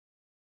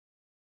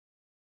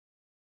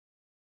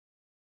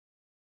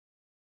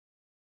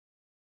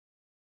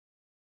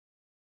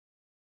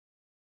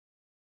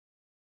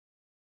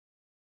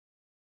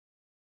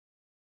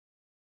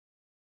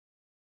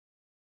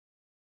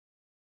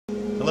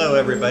Hello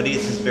everybody,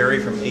 this is Barry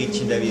from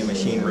H&W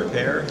Machine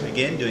Repair,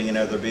 again doing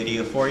another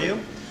video for you.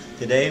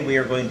 Today we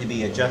are going to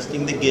be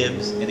adjusting the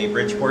gibs in a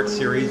Bridgeport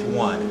Series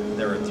 1.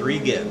 There are 3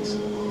 gibs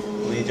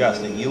we'll be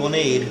adjusting. You will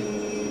need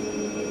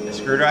a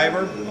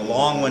screwdriver, a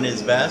long one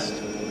is best,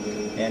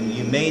 and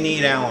you may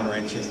need Allen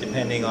wrenches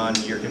depending on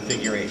your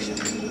configuration.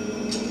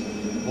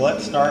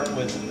 Let's start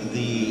with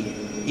the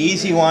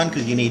easy one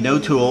because you need no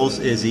tools,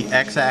 is the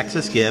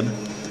X-axis gib.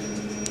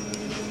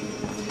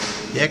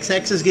 The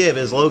X-axis gib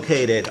is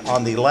located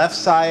on the left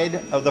side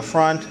of the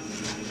front,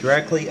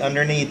 directly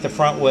underneath the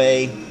front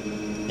way,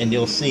 and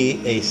you'll see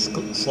a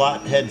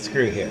slot head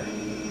screw here.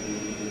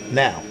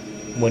 Now,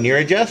 when you're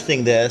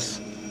adjusting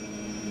this,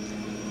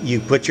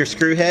 you put your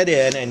screw head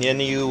in and then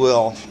you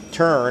will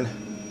turn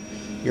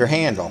your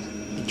handle.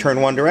 You turn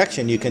one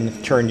direction, you can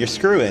turn your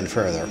screw in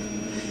further.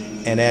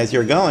 And as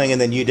you're going, and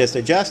then you just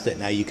adjust it.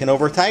 Now you can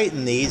over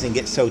tighten these and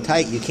get so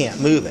tight you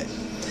can't move it.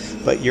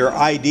 But your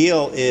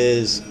ideal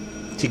is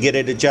to get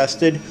it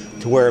adjusted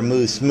to where it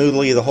moves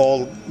smoothly the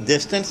whole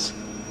distance.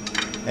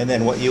 And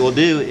then what you will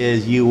do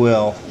is you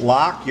will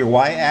lock your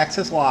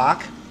Y-axis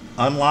lock,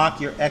 unlock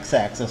your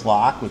X-axis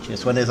lock, which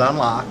this one is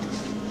unlocked,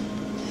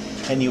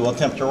 and you will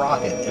attempt to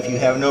rock it. If you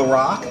have no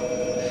rock,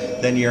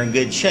 then you're in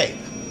good shape.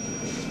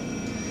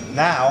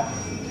 Now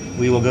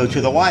we will go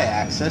to the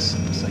Y-axis,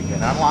 so you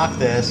can unlock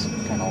this,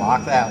 kind of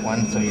lock that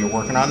one, so you're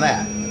working on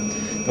that.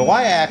 The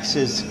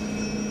Y-axis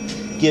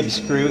gib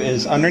screw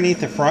is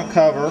underneath the front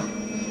cover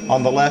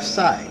on the left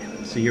side.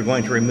 So you're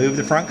going to remove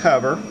the front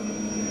cover,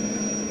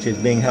 which is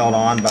being held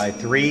on by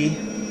 3,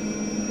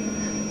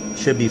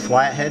 should be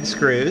flathead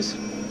screws.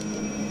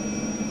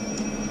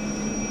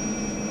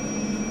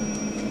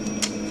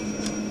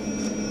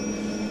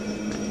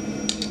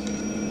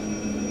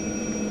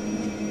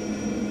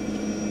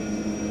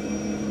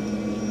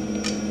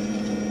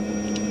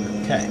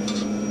 Okay,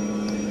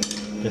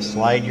 just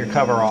slide your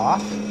cover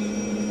off.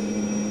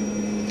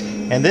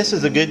 And this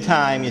is a good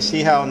time, you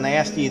see how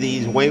nasty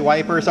these way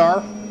wipers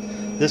are?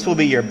 This will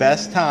be your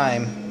best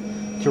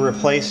time to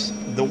replace,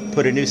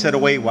 put a new set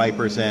of way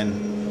wipers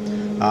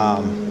in.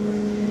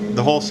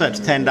 The whole set's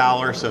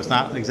 $10, so it's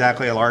not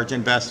exactly a large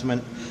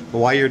investment. But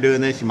while you're doing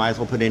this, you might as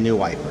well put in new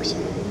wipers.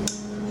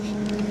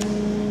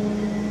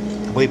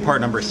 I believe part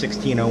number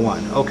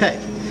 1601. Okay,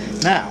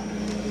 now,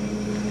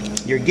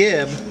 your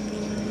gib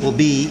will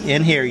be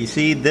in here. You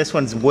see this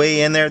one's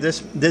way in there.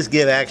 This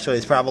gib actually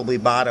is probably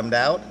bottomed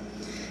out.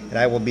 And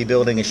I will be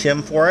building a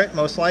shim for it,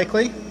 most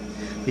likely.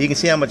 You can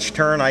see how much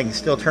turn, I can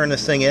still turn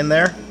this thing in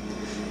there.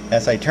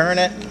 As I turn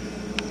it,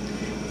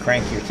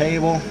 crank your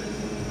table.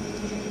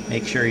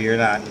 Make sure you're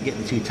not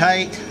getting too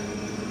tight.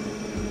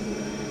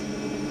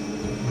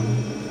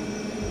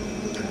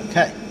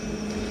 Okay.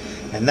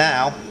 And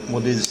now, we'll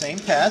do the same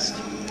test,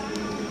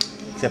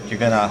 except you're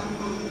gonna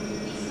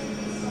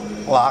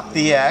lock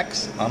the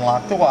X,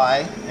 unlock the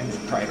Y,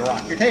 and try to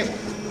rock your table.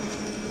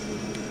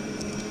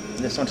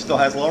 This one still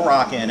has a little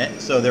rock in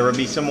it, so there will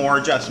be some more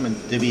adjustment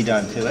to be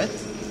done to it.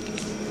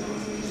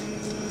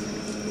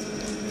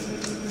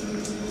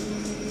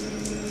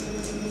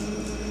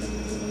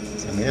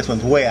 So, I mean, this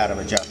one's way out of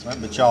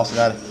adjustment, but you also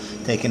got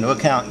to take into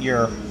account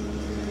your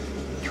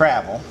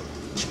travel.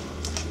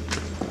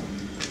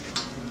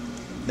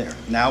 There,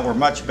 now we're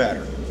much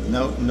better.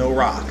 No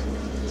rock.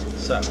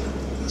 So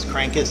let's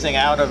crank this thing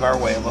out of our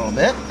way a little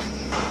bit.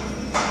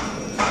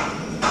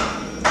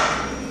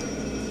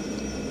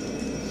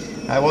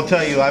 I will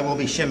tell you, I will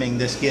be shimming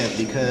this gib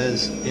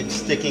because it's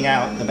sticking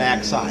out the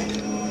back side.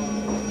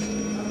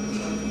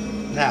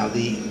 Now,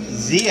 the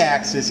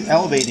Z-axis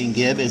elevating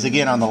gib is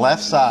again on the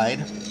left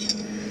side,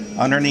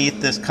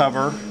 underneath this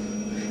cover,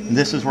 and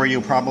this is where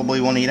you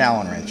probably will need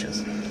Allen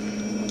wrenches.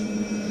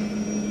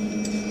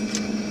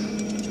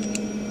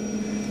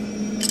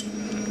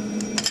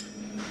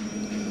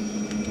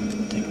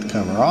 Take the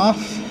cover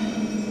off.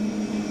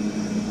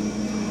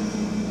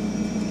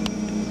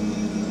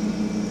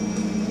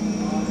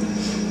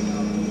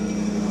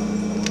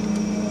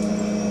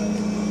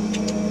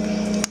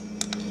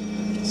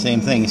 Same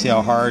thing, you see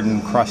how hard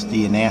and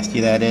crusty and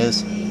nasty that is?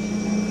 So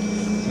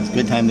it's a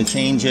good time to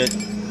change it.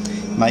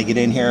 You might get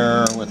in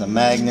here with a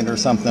magnet or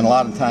something. A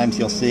lot of times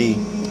you'll see,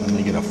 let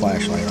me get a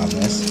flashlight on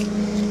this.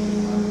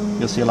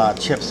 You'll see a lot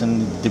of chips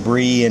and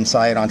debris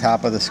inside on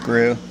top of the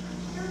screw.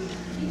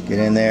 Get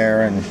in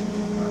there and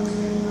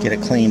get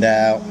it cleaned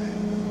out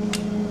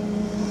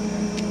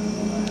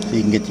so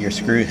you can get to your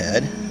screw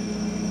head.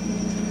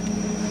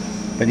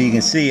 But you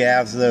can see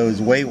as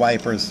those way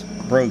wipers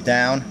broke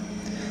down,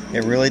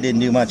 it really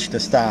didn't do much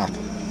to stop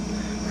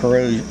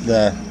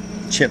the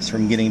chips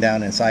from getting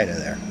down inside of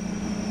there.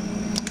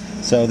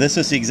 So this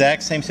is the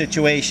exact same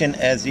situation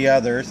as the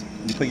others.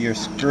 You put your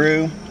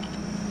screw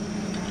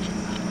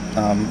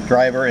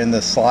driver in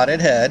the slotted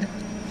head,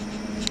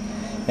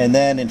 and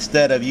then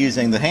instead of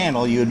using the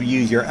handle, you would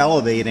use your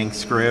elevating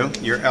screw,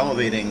 your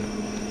elevating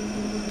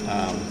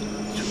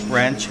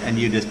wrench, and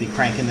you just be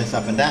cranking this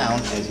up and down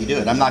as you do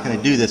it. I'm not going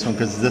to do this one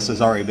because this has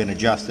already been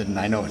adjusted and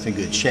I know it's in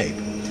good shape.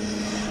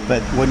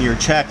 But when you're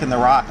checking the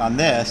rock on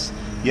this,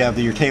 you have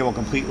your table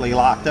completely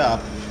locked up,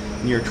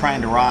 and you're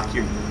trying to rock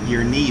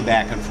your knee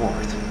back and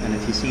forth. And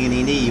if you see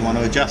any knee, you want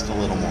to adjust a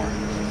little more.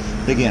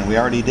 Again, we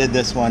already did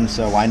this one,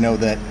 so I know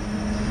that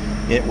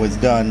it was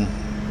done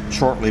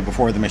shortly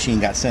before the machine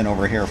got sent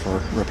over here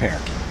for repair.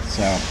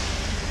 So,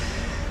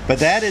 but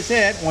that is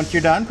it. Once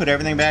you're done, put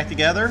everything back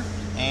together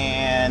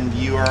and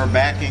you are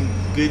back in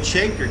good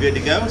shape. You're good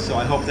to go. So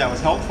I hope that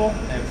was helpful.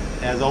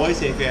 As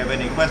always, if you have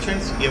any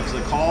questions, give us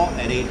a call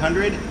at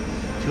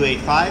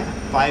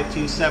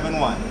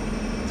 800-285-5271.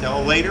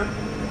 Till later.